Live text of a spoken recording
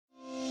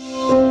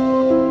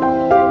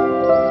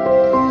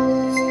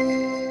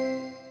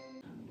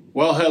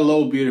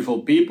Hello,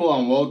 beautiful people,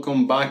 and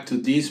welcome back to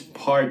this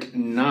part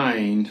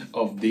 9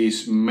 of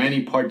this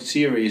many-part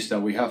series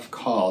that we have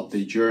called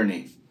The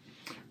Journey.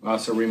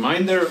 As a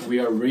reminder,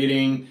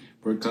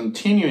 we're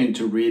continuing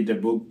to read the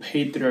book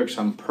Patriarchs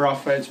and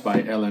Prophets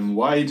by Ellen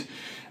White,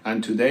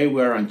 and today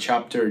we're on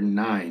chapter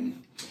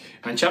 9.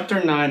 And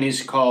chapter 9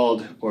 is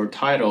called, or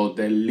titled,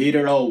 The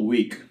Literal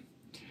Week.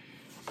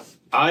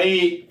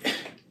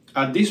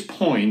 At this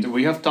point,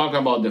 we have talked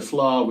about the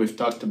flood, we've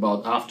talked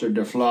about after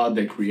the flood,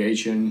 the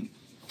creation.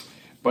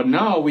 But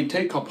now we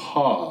take a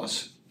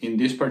pause in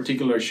this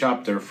particular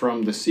chapter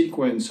from the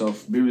sequence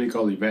of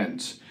biblical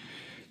events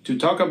to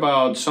talk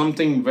about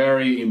something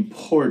very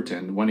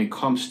important when it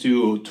comes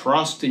to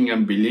trusting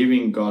and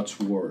believing God's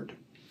word.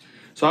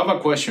 So I have a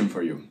question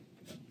for you.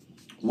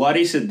 What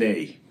is a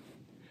day?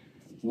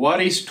 What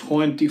is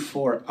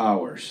 24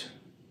 hours?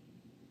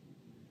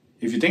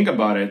 If you think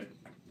about it,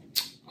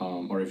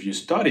 or if you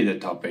study the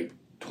topic,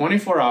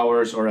 24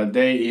 hours or a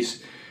day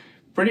is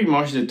pretty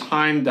much the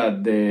time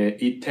that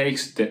it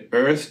takes the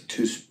earth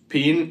to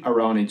spin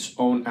around its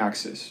own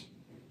axis.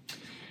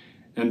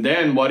 And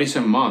then what is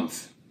a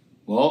month?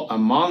 Well, a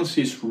month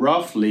is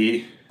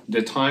roughly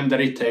the time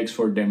that it takes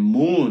for the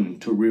moon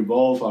to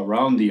revolve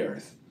around the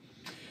earth.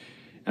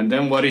 And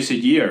then what is a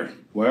year?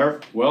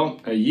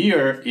 Well, a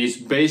year is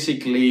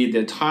basically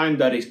the time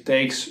that it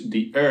takes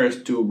the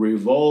earth to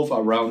revolve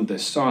around the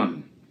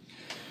sun.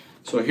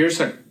 So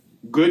here's a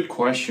good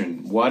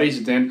question. What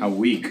is then a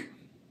week?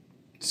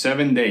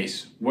 7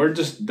 days. Where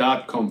does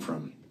that come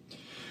from?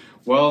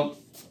 Well,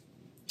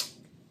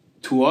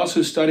 to us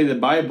who study the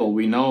Bible,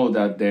 we know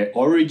that the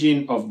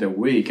origin of the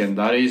week, and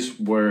that is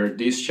where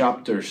this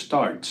chapter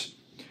starts,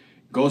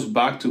 goes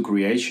back to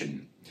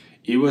creation.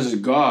 It was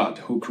God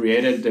who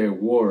created the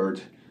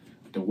world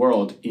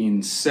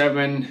in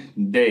 7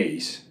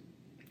 days.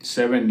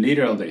 7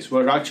 literal days.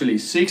 Well, actually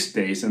 6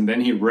 days, and then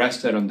he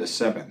rested on the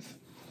 7th.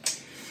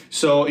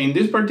 So in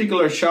this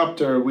particular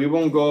chapter, we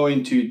won't go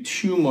into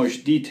too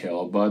much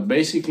detail, but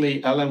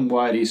basically Ellen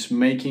White is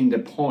making the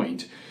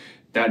point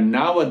that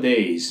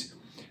nowadays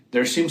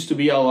there seems to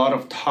be a lot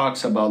of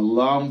talks about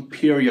long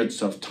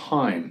periods of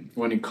time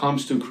when it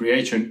comes to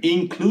creation,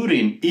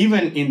 including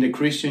even in the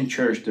Christian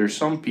church. There's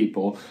some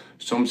people,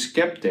 some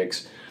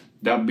skeptics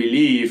that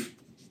believe,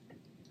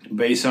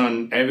 based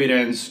on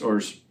evidence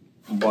or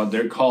what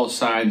they're called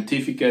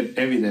scientific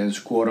evidence,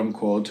 quote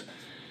unquote,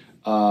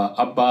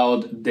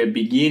 about the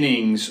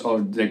beginnings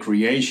of the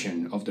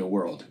creation of the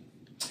world.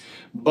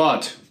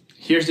 But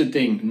here's the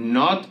thing,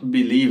 not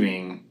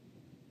believing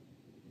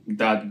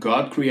that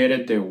God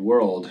created the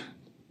world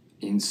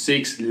in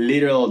 6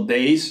 literal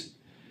days,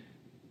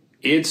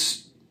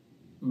 it's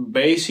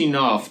base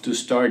enough to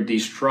start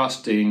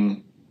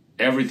distrusting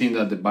everything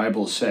that the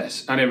Bible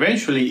says, and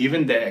eventually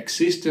even the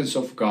existence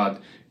of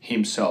God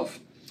himself.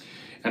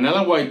 And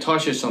Ellen White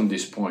touches on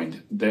this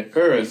point. The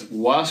earth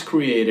was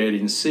created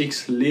in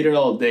 6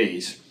 literal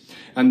days,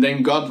 and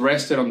then God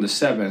rested on the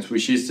 7th,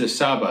 which is the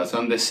Sabbath.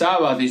 And the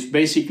Sabbath is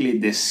basically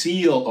the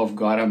seal of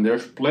God, and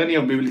there's plenty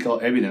of biblical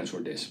evidence for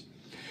this.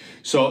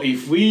 So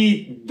if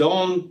we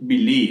don't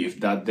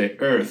believe that the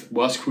earth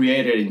was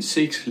created in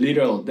 6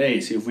 literal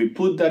days, if we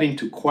put that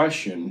into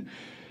question,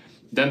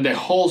 then the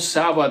whole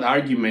Sabbath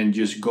argument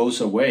just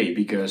goes away,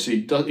 because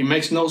it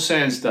makes no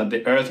sense that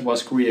the earth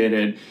was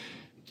created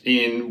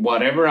in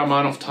whatever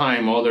amount of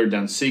time other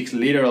than 6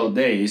 literal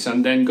days,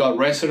 and then God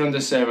rested on the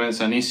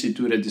 7th and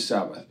instituted the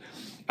Sabbath.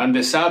 And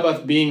the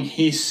Sabbath, being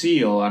his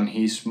seal and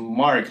his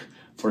mark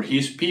for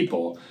his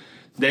people,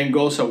 then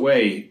goes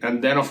away.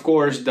 And then, of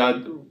course,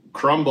 that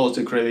crumbles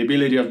the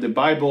credibility of the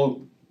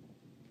Bible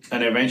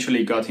and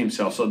eventually God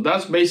himself. So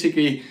that's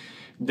basically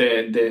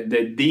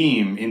the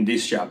theme in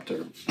this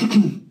chapter.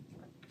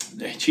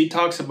 She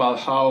talks about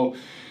how,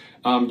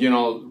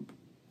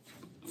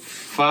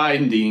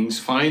 findings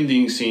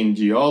in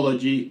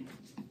geology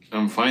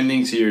and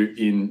findings here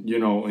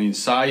in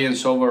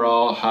science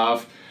overall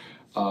have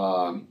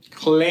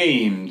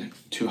claimed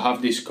to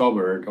have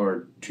discovered,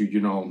 or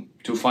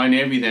to find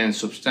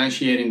evidence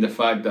substantiating the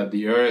fact that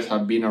the earth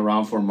had been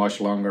around for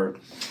much longer.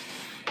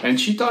 And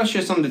she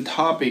touches on the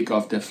topic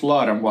of the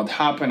flood and what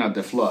happened at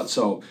the flood.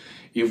 So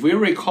if we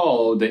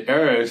recall, the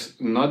earth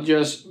not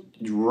just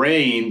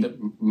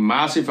rained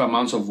massive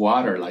amounts of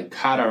water like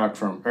cataract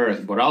from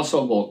earth, but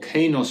also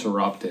volcanoes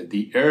erupted.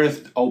 The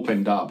earth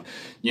opened up.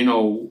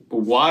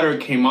 Water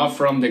came up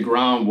from the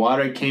ground,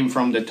 water came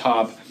from the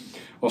top.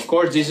 Of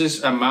course, this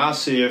was a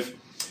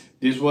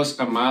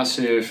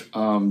massive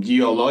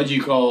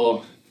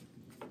geological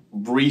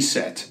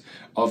reset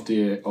of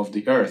the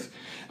earth.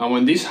 And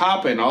when this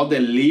happened, all the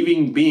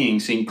living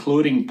beings,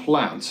 including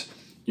plants,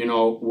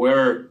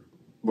 were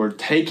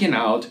taken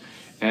out.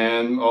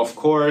 And of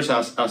course,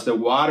 as the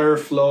water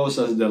flows,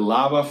 as the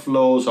lava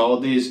flows,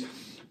 all this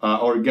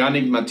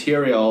organic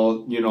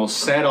material,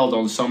 settled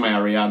on some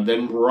area, and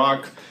then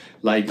rock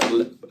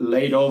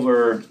laid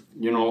over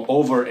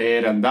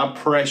it, and that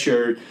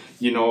pressure,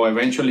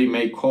 eventually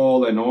made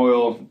coal and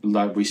oil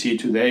like we see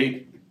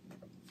today.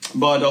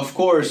 But of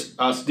course,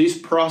 as this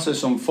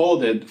process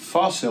unfolded,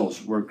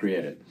 fossils were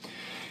created.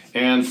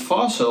 And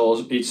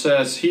fossils, it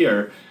says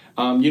here,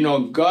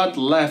 God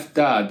left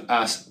that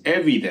as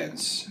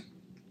evidence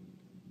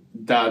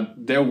that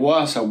there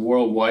was a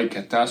worldwide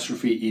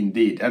catastrophe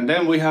indeed. And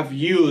then we have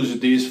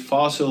used this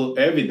fossil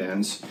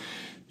evidence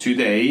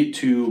today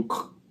to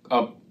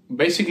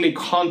basically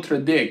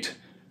contradict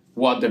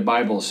what the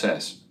Bible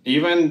says.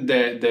 Even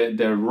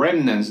the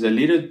remnants, the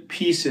little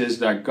pieces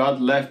that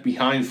God left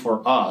behind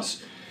for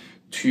us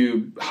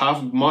to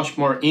have much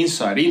more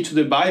insight into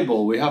the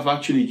Bible, we have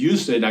actually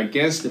used it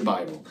against the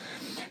Bible.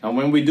 And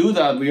when we do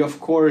that, we of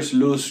course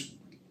lose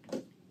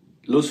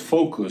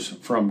focus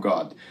from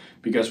God,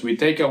 because we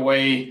take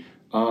away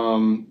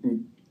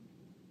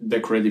the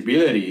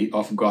credibility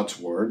of God's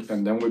word,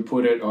 and then we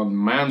put it on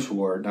man's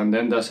word, and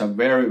then that's a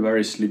very,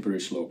 very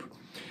slippery slope.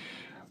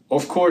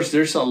 Of course,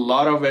 there's a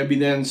lot of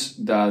evidence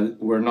that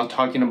we're not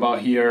talking about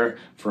here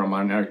from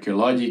an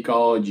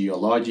archaeological,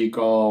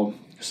 geological,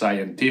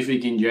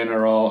 scientific in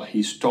general,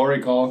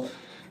 historical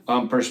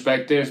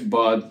perspective,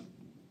 but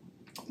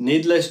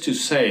needless to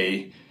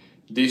say,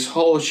 this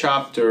whole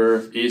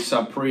chapter is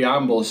a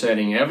preamble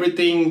setting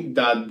everything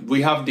that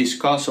we have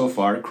discussed so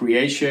far: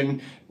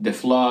 creation, the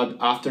flood,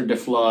 after the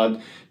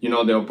flood,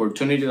 the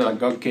opportunity that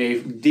God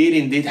gave did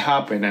indeed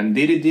happen, and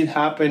did indeed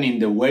happen in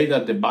the way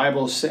that the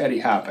Bible said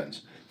it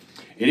happens.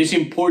 It is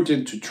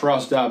important to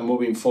trust that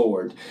moving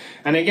forward.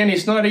 And again,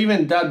 it's not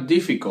even that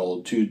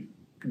difficult to,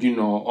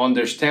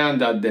 understand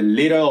that the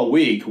literal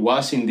week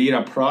was indeed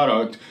a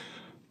product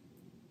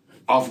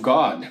of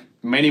God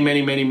many,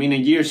 many, many, many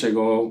years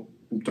ago,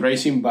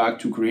 tracing back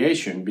to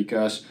creation,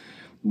 because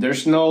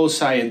there's no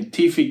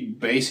scientific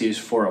basis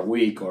for a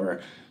week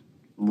or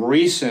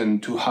reason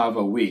to have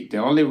a week. The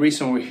only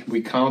reason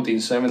we count in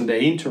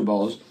 7-day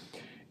intervals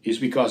is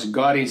because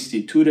God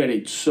instituted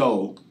it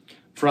so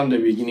from the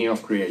beginning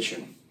of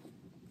creation.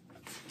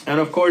 And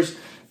of course,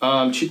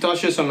 she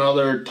touches on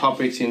other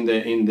topics in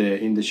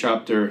the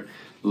chapter,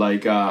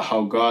 like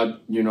how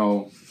God,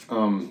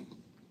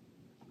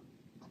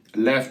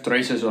 left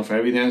traces of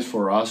evidence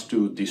for us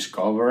to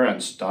discover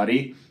and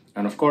study.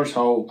 And of course,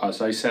 how,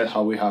 as I said,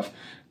 how we have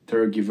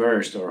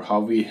tergiversed, or how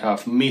we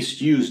have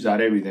misused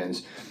that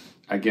evidence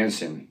against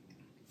him.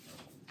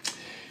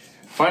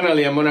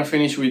 Finally, I'm going to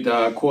finish with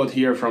a quote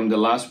here from the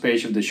last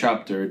page of the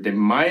chapter. "The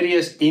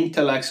mightiest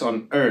intellects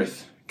on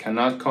earth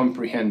cannot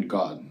comprehend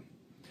God."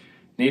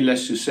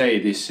 Needless to say,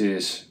 this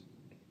is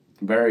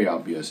very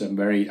obvious and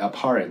very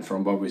apparent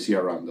from what we see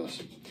around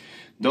us.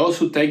 Those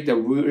who take the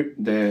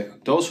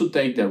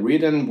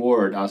written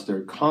word as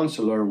their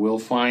counselor will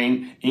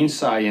find in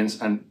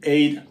science an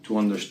aid to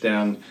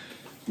understand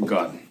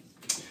God.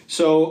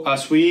 So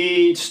as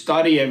we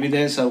study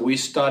evidence, as we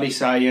study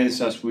science,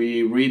 as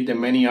we read the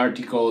many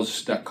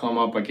articles that come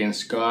up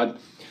against God,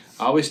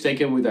 always take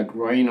it with a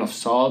grain of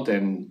salt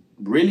and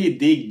really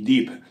dig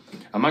deep.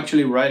 I'm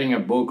actually writing a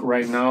book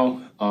right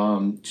now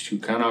to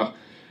kind of,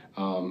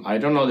 I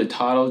don't know the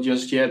title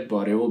just yet,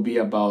 but it will be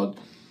about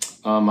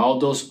all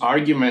those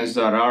arguments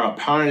that are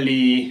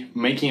apparently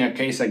making a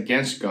case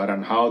against God,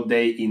 and how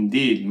they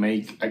indeed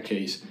make a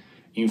case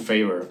in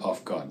favor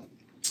of God.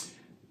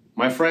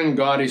 My friend,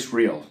 God is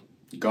real.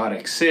 God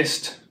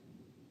exists,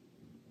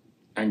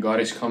 and God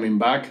is coming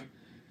back.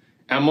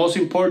 And most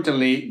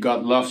importantly,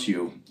 God loves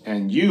you.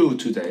 And you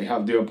today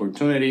have the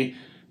opportunity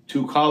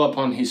to call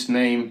upon his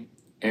name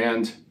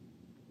and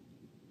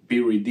be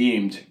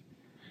redeemed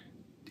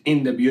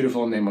in the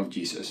beautiful name of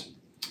Jesus.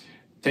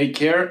 Take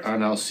care,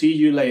 and I'll see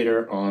you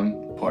later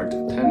on part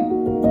 10.